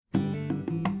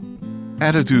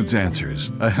Attitudes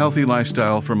Answers, a healthy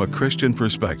lifestyle from a Christian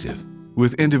perspective,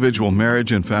 with individual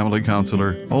marriage and family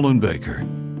counselor Olin Baker.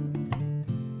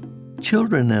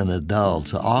 Children and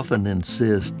adults often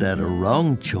insist that a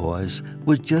wrong choice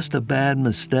was just a bad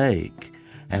mistake.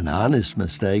 An honest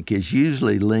mistake is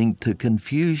usually linked to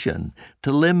confusion,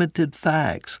 to limited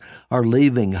facts, or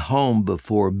leaving home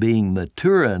before being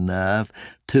mature enough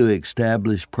to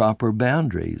establish proper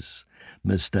boundaries.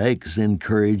 Mistakes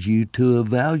encourage you to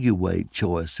evaluate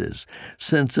choices,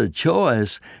 since a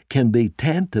choice can be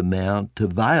tantamount to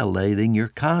violating your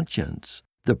conscience.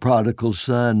 The prodigal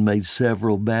son made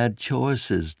several bad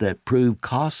choices that proved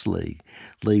costly.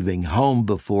 Leaving home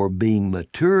before being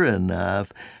mature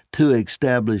enough to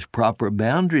establish proper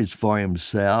boundaries for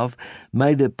himself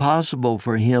made it possible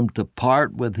for him to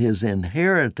part with his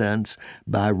inheritance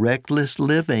by reckless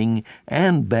living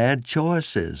and bad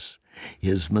choices.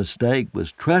 His mistake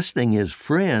was trusting his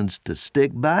friends to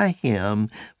stick by him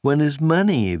when his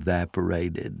money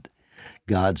evaporated.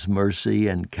 God's mercy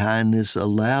and kindness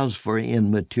allows for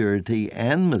immaturity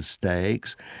and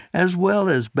mistakes, as well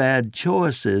as bad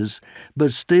choices,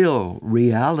 but still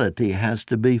reality has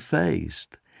to be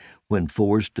faced. When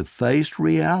forced to face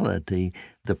reality,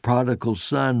 the prodigal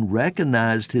son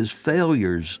recognized his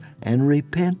failures and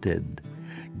repented.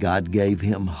 God gave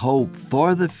him hope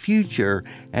for the future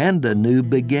and a new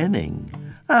beginning.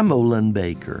 I'm Olin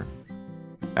Baker.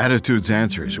 Attitudes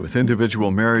Answers with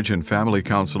individual marriage and family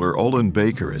counselor Olin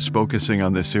Baker is focusing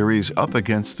on the series Up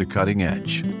Against the Cutting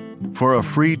Edge. For a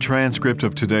free transcript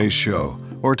of today's show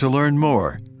or to learn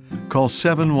more, call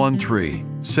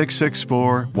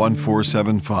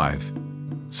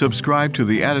 713-664-1475. Subscribe to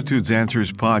the Attitudes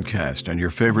Answers podcast on your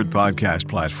favorite podcast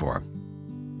platform.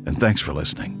 And thanks for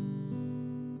listening.